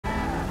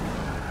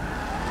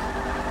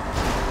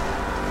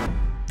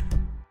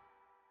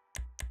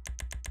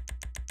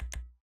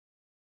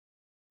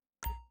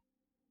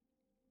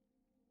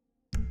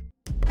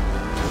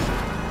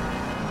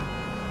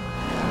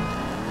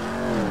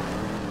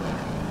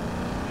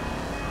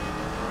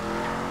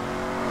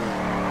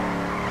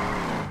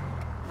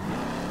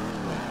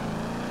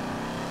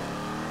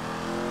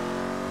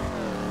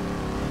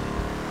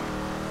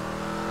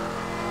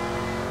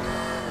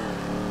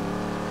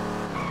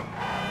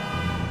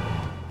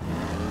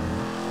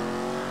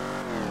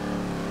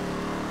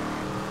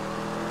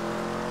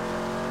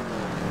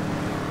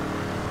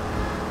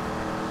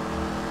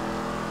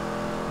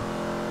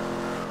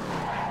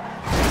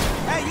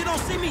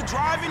gonna see me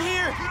driving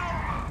here?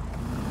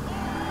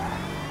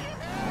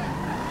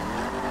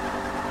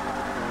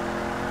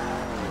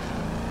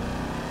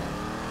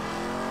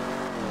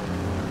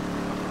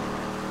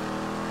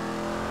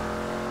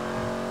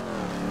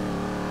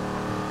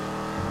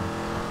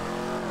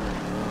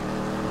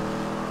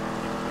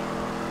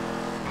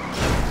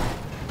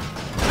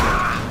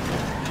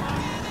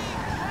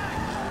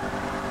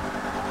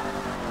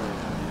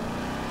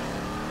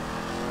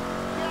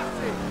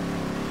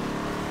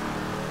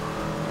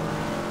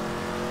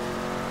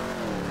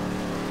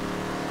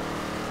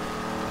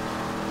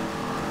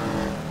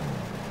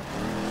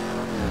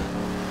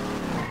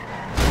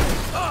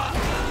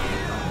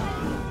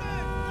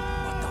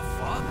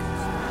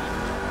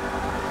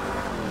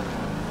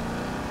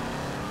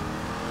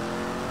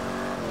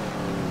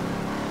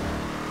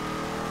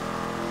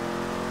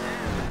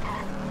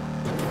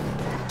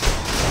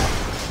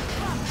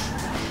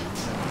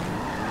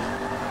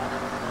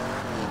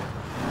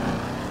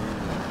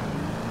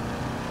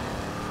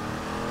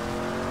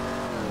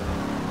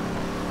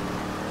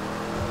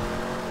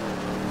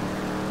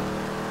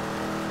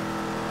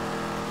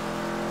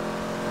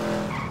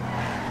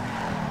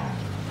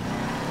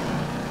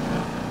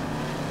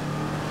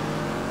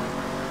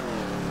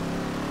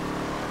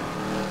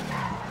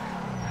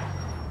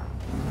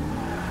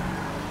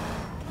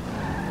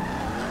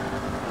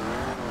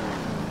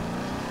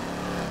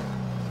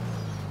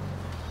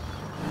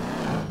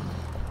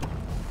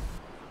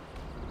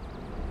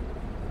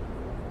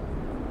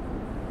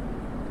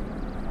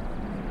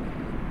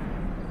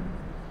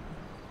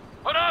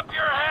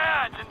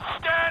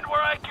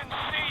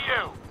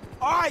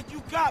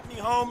 You got me,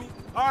 homie.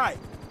 All right.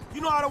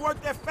 You know how to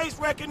work that face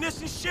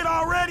recognition shit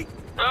already?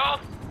 Well,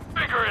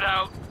 figure it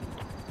out.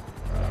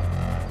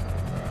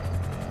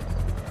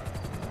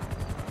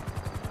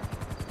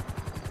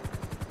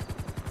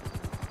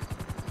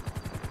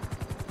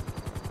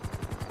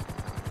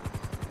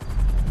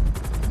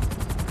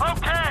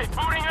 Okay,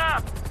 booting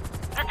up.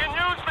 You can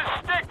use the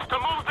sticks to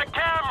move the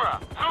camera.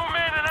 Zoom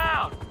in and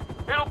out.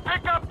 It'll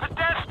pick up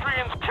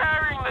pedestrians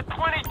carrying the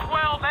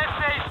 2012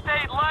 SA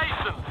state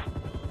license.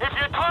 If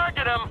you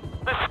target them,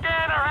 the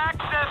scanner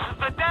accesses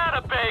the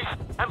database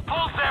and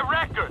pulls their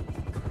record.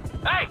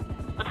 Hey,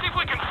 let's see if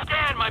we can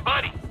scan my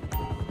buddy.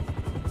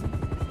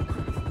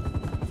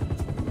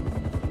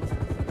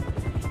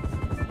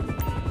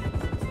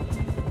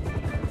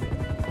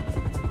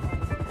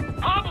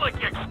 Public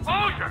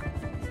exposure?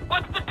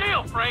 What's the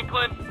deal,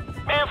 Franklin?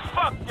 Man,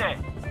 fuck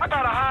that. I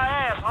got a high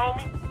ass,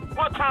 homie.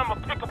 One time I'll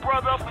pick a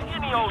brother up for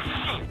any old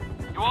shit.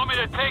 You want me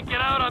to take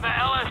it out on the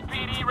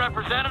LSPD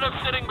representative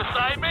sitting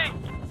beside me?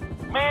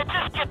 Man,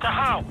 just get the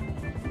house.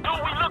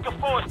 Dude we looking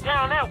for is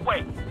down that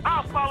way.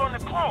 I'll follow in the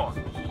car.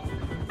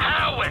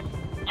 Howitt,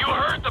 you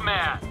heard the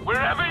man.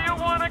 Wherever you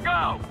want to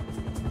go.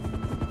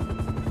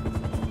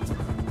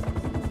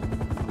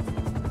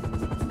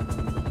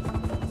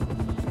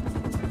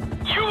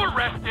 You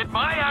arrested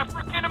my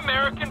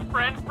African-American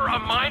friend for a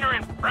minor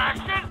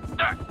infraction?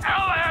 The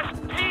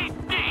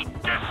LSPD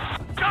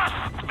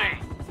disgusts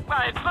me.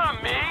 Well, it's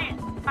not me.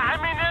 I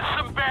mean, there's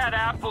some bad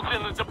apples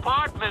in the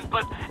department,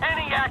 but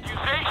any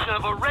accusation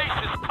of a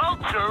racist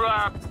culture,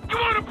 You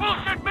want to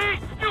bullshit me?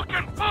 You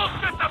can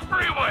bullshit the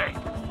freeway!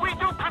 We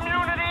do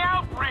community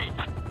outreach,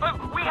 but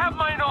we have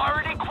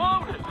minority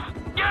quotas.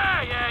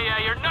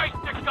 Yeah, your nice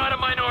dick's got a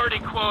minority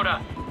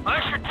quota. I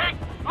should take...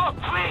 Look,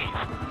 please.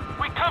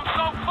 We come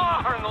so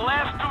far in the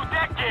last 2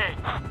 decades.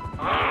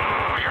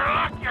 Oh, you're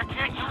lucky I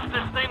can't use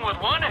this thing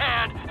with one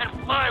hand and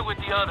fly with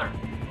the other.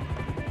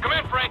 Come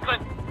in,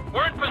 Franklin.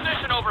 We're in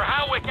position over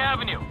Howick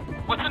Avenue.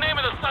 What's the name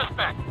of the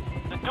suspect?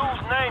 The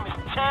dude's name is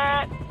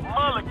Chad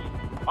Mulligan,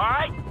 all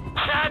right?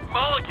 Chad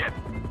Mulligan.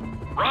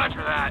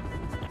 Roger that.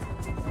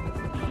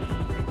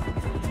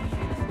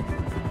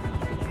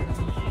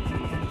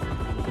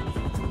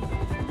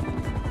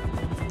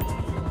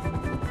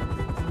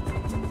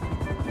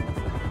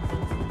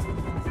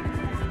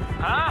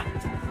 Huh?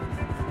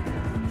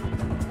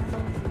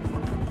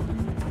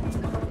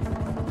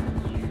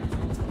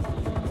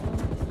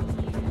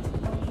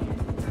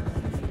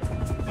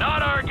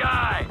 Not our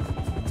guy.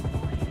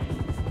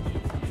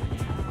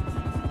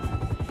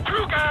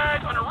 2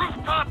 guys on a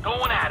rooftop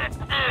going at it.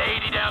 A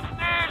lady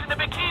downstairs in the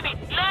bikini.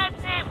 Let's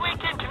see if we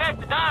can connect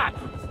the dots.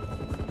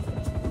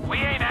 We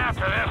ain't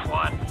after this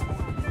one.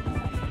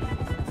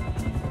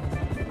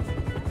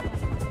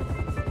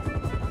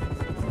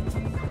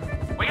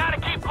 We gotta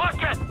keep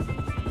looking.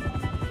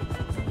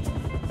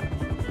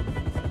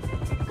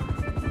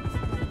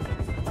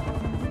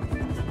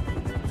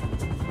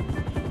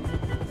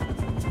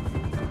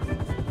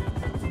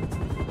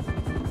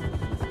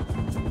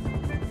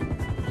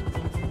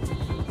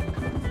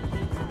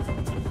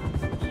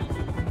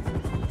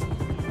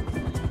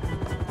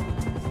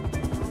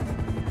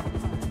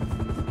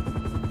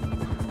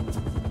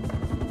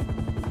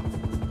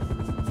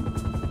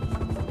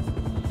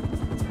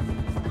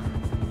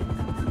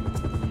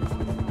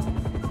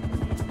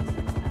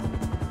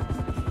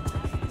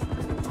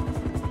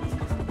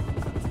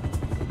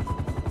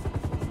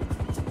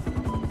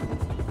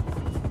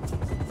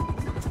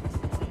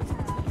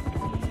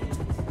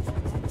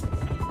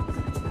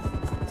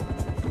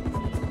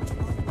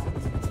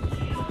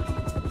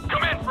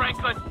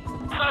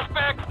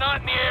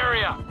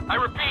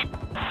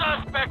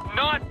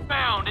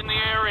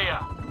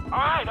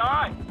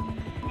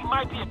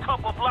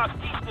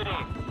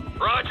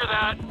 Roger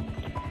that.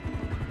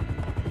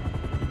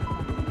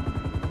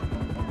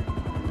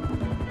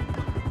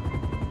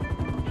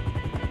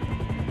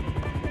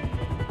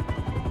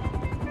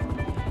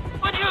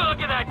 Would you look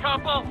at that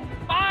couple?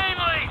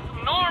 Finally,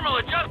 some normal,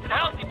 adjusted,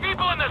 healthy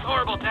people in this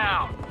horrible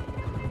town.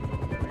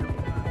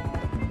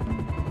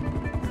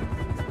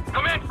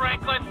 Come in,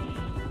 Franklin.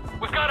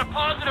 We've got a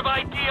positive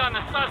ID on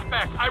the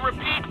suspect. I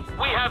repeat,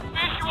 we have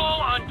visual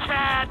on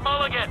Chad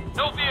Mulligan.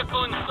 No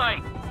vehicle in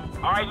sight.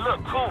 All right,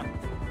 look, cool.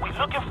 We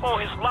looking for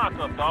his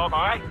lockup, dog, all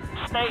right?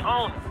 Stay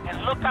on it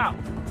and look out.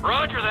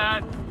 Roger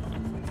that.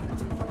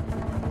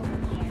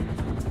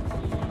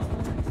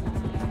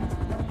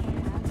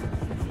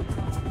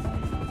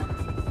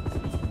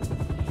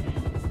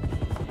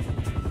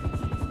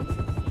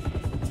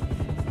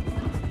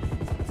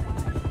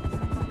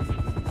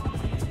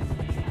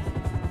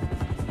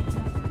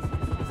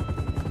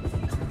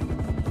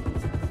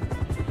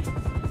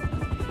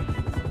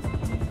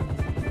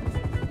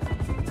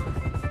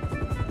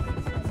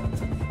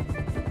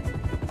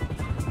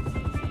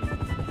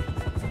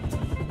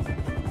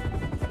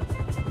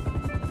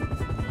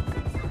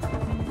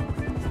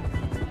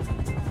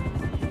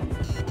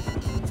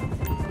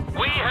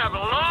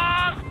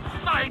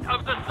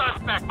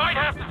 Might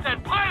have to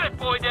send Pilot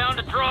Boy down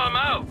to draw him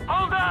out.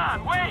 Hold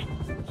on, wait!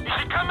 He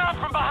should come out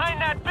from behind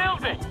that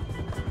building!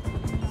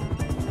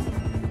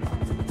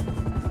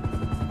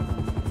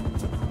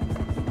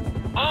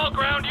 All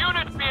ground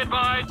units be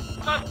advised.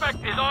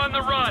 Suspect is on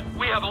the run.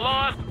 We have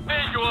lost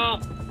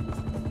visual.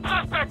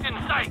 Suspect in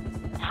sight.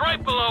 He's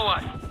right below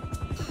us.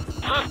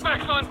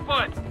 Suspect's on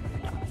foot.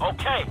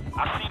 Okay,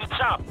 I see the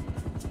chopper.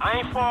 I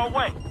ain't far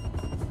away.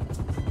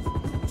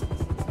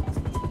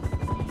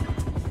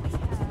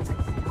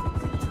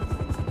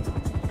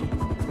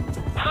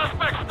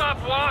 Suspect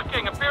stopped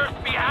walking. Appears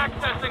to be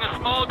accessing a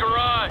small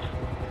garage.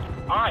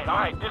 All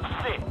right, this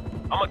is it.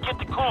 I'm gonna get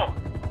the call.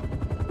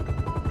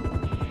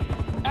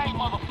 Hey,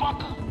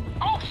 motherfucker!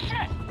 Oh,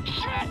 shit!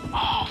 Shit!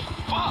 Oh,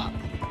 fuck!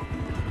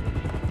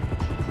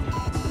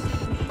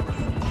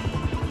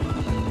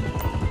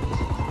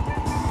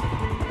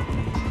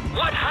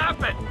 What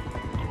happened?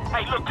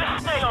 Hey, look,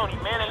 just stay on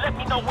him, man, and let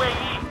me know where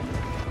he is.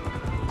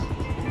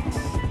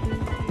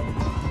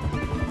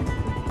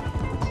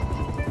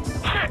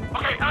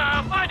 Okay,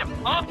 I'll find him.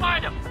 I'll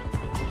find him.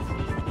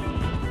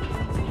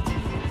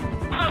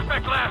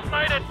 Suspect last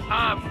sighted.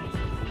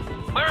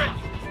 Where is he?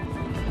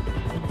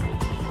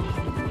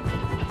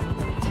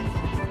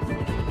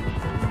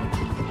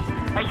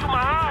 Hey, you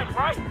my eyes,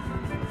 right?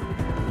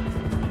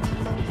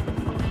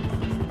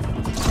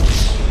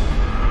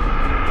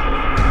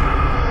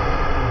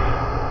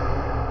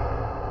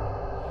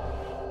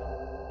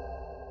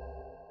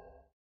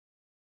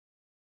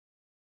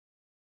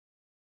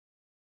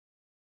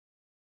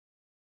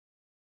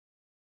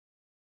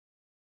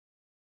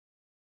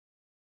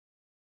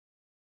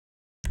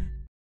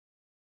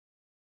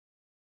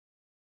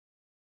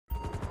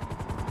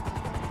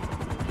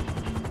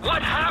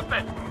 What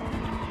happened?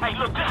 Hey,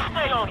 look, just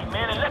stay on him,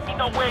 man, and let me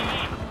know where he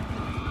is.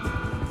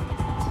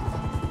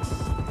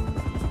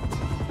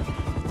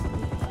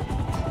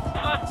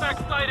 Suspect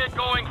sighted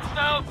going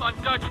south on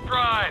Dutch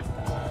Drive.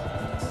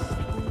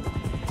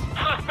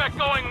 Suspect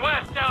going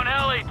west down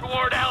alley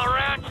toward El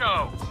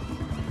Rancho.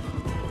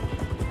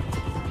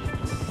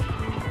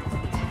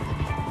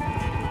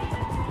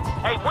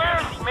 Hey, where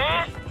is he,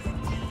 man?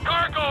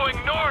 Car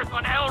going north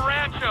on El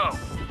Rancho.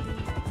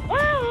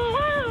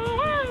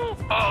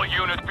 All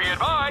units be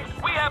advised,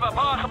 we have a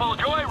possible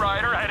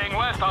joyrider heading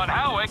west on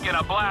Howick in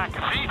a black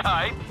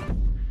C-Type.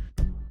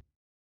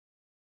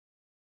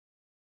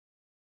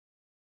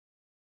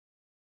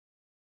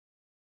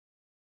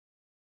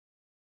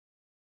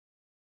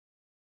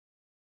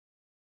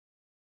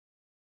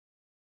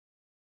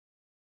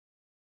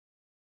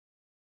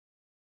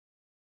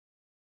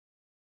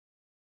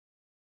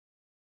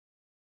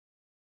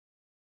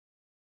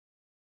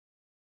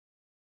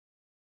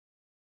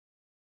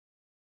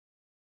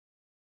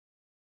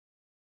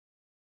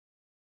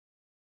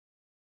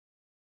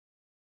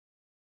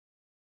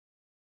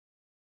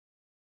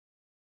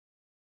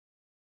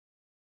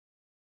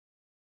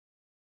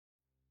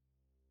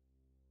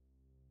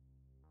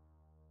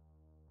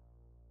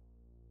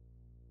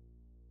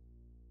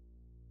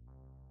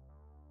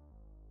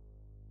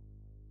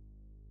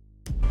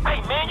 Hey,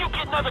 man, you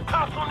getting other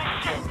cops on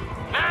this shit?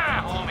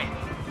 Nah, homie.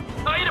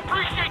 I'd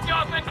appreciate the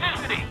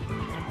authenticity.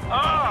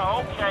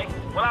 Oh, okay.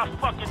 Well, I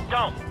fucking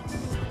don't.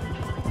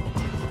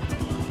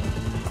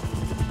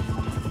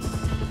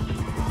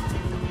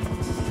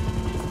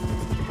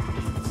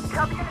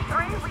 Copy Unit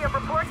 3, we have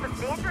reports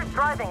of dangerous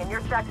driving in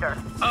your sector.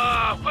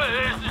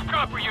 This is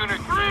Chopper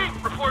Unit 3.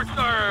 Reports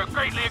are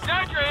greatly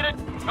exaggerated.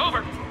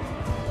 Over.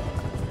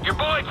 Your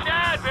boy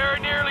Chad very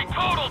nearly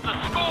totaled the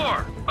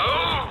score.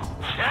 Oh,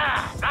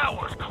 Chad, that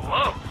was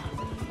close.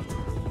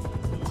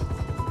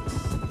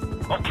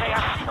 Okay,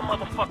 I see the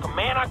motherfucker,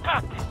 man. I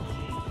got this.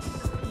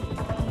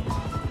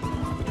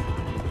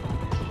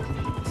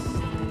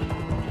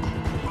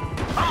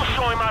 I'ma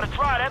show him how to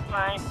try that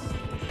thing.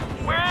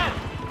 Where is he?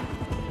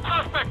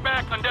 Suspect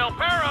back on Del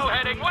Perro,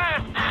 heading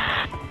west.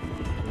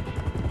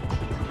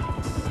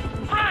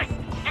 Frank,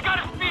 you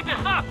gotta speed this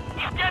up.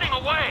 He's getting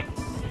away.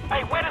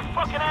 Hey, where this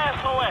fucking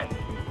asshole at?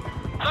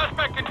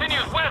 Suspect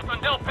continues west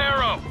on Del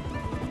Perro.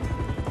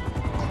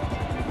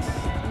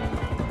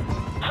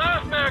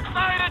 Suspect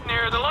sighted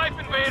near the Life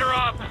Invader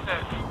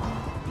offices.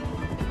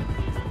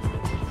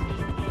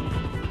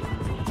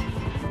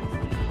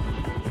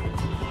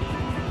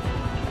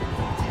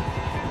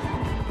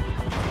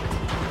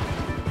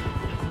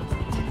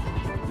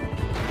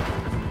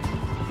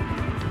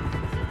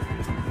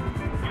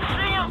 You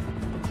see him?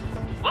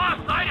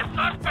 Lost sight of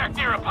suspect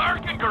near a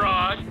parking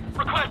garage.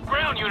 Request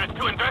ground units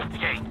to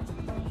investigate.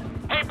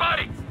 Hey,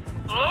 buddy,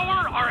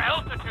 lower our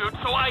altitude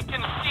so I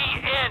can see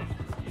in.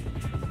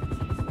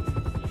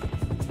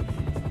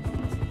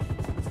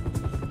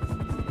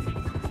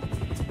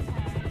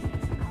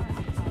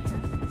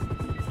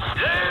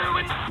 Slow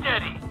and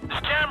steady. This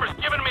camera's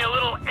giving me a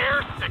little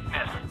air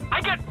sickness.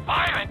 I get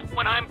violent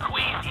when I'm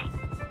queasy.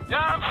 Yeah,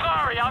 I'm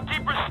sorry. I'll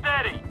keep her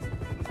steady.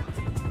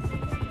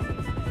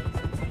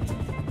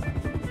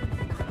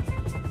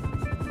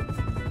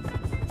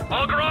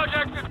 All garage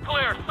exits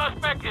clear.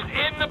 Suspect is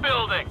in the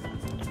building.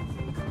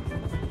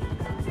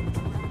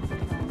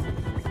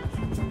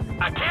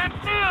 I can't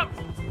see him.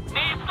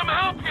 Need some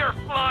help here,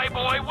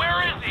 Flyboy.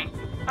 Where is he?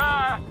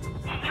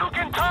 You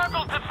can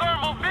toggle to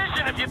thermal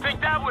vision if you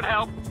think that would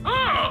help.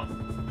 Oh!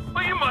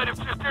 Well, you might have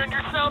just earned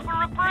yourself a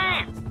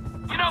reprieve.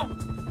 You know,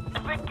 I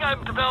think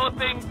I'm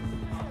developing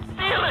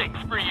feelings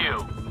for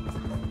you.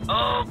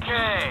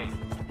 Okay.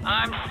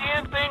 I'm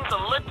seeing things a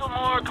little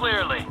more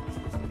clearly.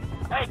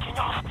 Hey, can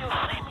y'all still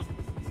see me?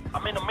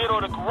 I'm in the middle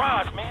of the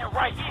garage, man,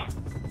 right here.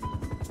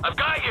 I've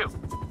got you.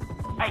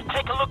 Hey,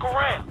 take a look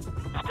around. Is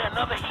there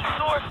another heat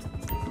source?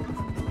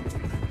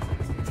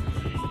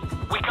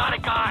 We got a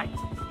guy.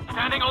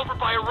 Standing over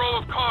by a row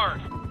of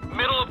cars.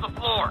 Middle of the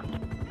floor.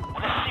 Well,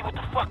 let's see what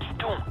the fuck he's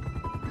doing.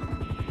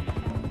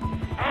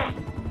 Hey,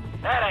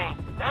 that ain't...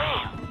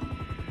 Damn.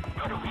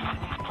 You're the reason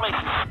these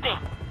places stink.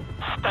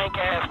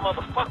 Stank-ass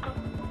motherfucker.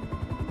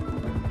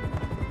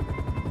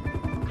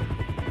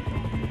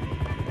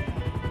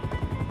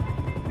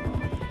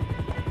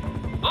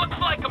 Looks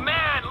like a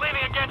man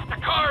leaning against a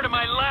car to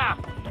my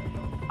left.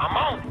 I'm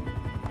on it.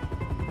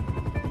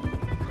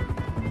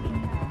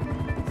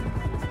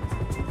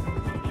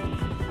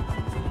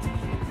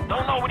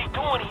 Don't know what he's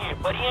doing here,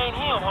 but he ain't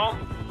him,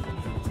 homie.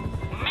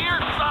 Near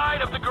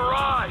side of the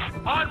garage.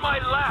 On my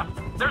left.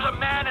 There's a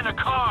man in a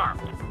car.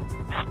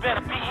 This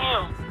better be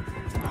him.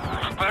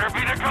 This better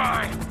be the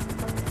guy.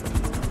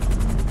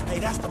 Hey,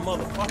 that's the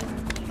motherfucker.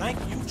 Thank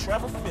you,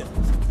 Trevor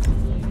Phillips.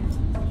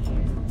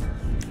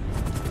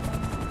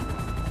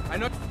 I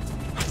know.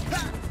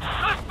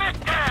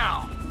 Suspect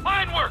down.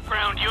 Fine work,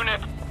 ground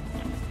unit.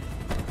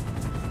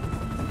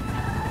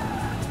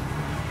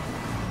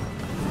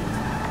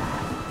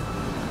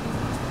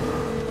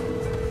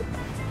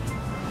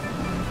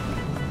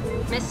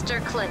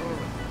 Mr. Clinton.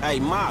 Hey,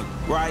 Molly,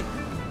 right?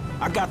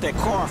 I got that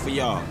car for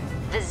y'all.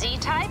 The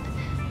Z-Type?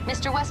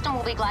 Mr. Weston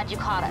will be glad you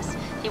caught us.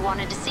 He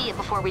wanted to see it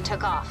before we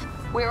took off.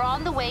 We're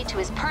on the way to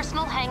his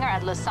personal hangar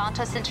at Los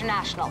Santos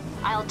International.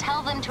 I'll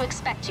tell them to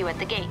expect you at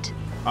the gate.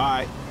 All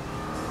right.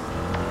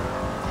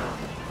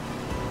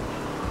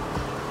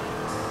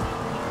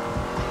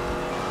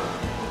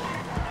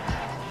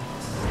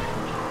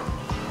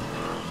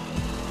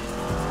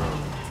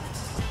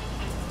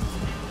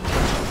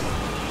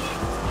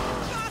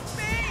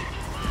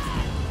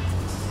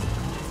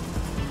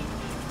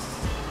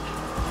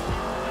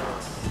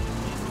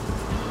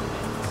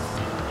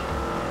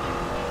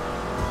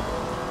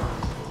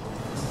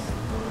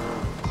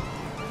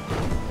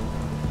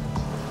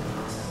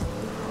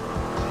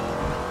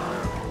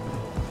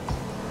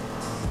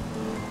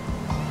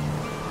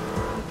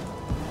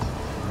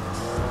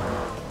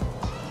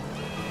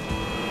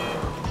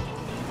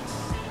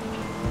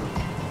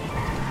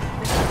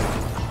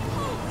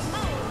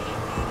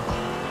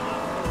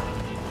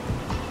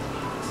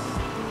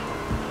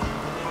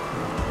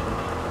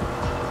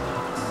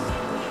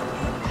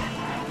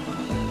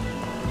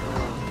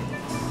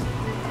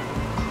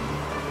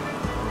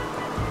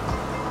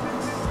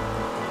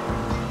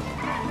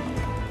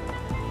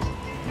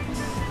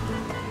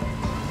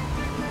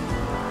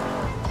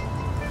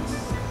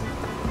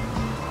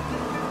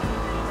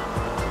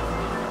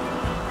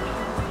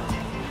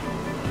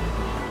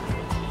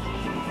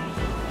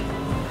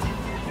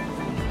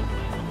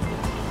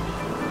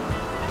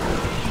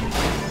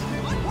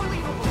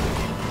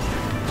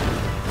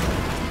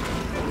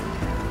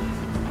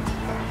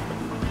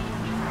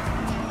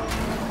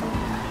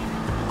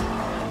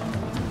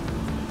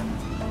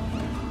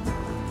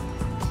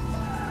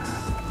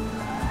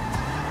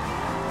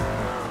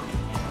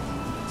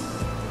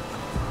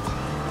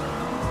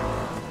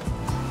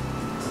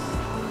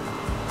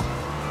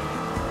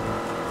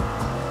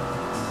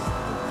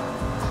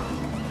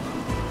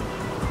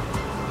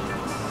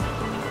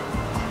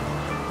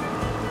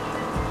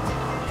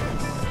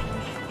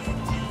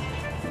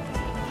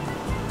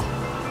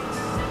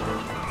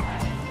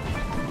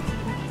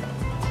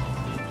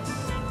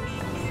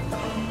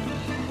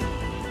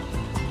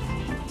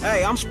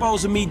 Hey, I'm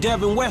supposed to meet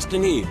Devin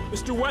Weston here.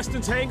 Mr.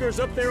 Weston's hangar is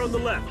up there on the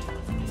left.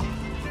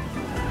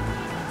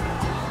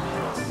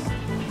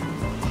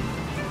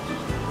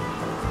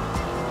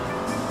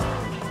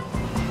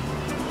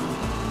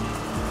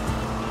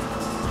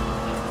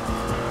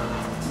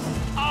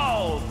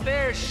 Oh,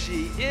 there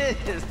she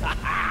is.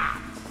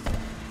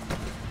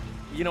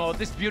 You know, if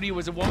this beauty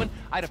was a woman,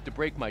 I'd have to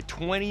break my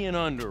 20 and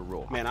under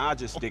rule. Man, I'll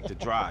just stick to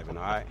driving,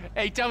 all right?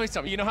 Hey, tell me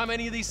something. You know how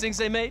many of these things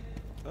they made?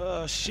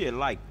 Shit,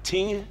 like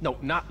 10? No,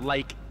 not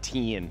like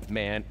 10,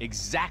 man.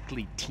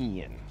 Exactly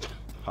 10.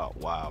 Oh,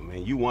 wow,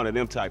 man. You one of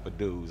them type of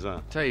dudes,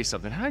 huh? Tell you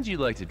something. How'd you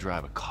like to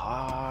drive a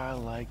car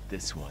like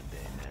this one day,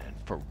 man?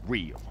 For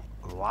real.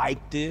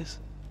 Like this?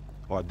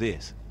 Or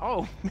this?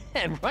 Oh,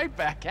 man, right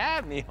back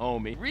at me,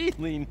 homie.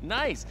 Really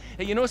nice.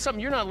 Hey, you know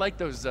something? You're not like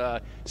those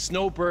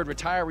snowbird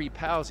retiree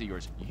pals of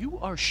yours. You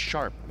are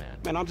sharp, man.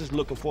 Man, I'm just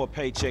looking for a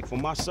paycheck for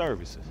my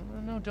services.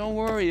 No, don't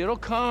worry. It'll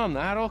come.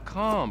 That'll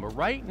come. But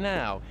right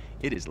now,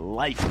 it is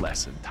life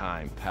lesson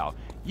time, pal.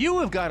 You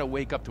have got to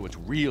wake up to what's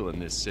real in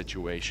this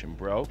situation,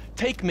 bro.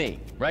 Take me,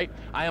 right?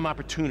 I am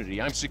opportunity.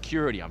 I'm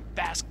security. I'm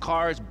fast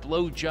cars,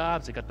 blow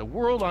jobs. I got the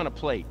world on a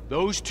plate.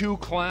 Those two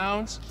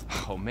clowns,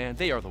 oh man,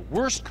 they are the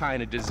worst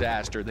kind of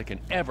disaster that can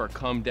ever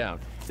come down.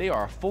 They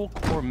are a full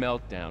core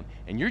meltdown,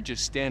 and you're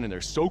just standing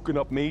there soaking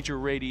up major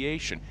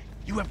radiation.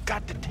 You have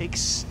got to take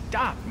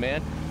stock,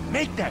 man.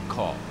 Make that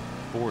call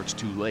before it's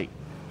too late.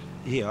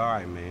 Yeah, all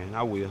right, man.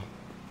 I will.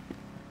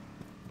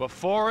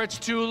 Before it's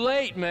too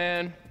late,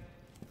 man.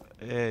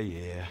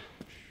 Yeah.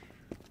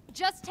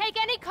 Just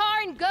take any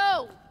car and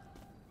go!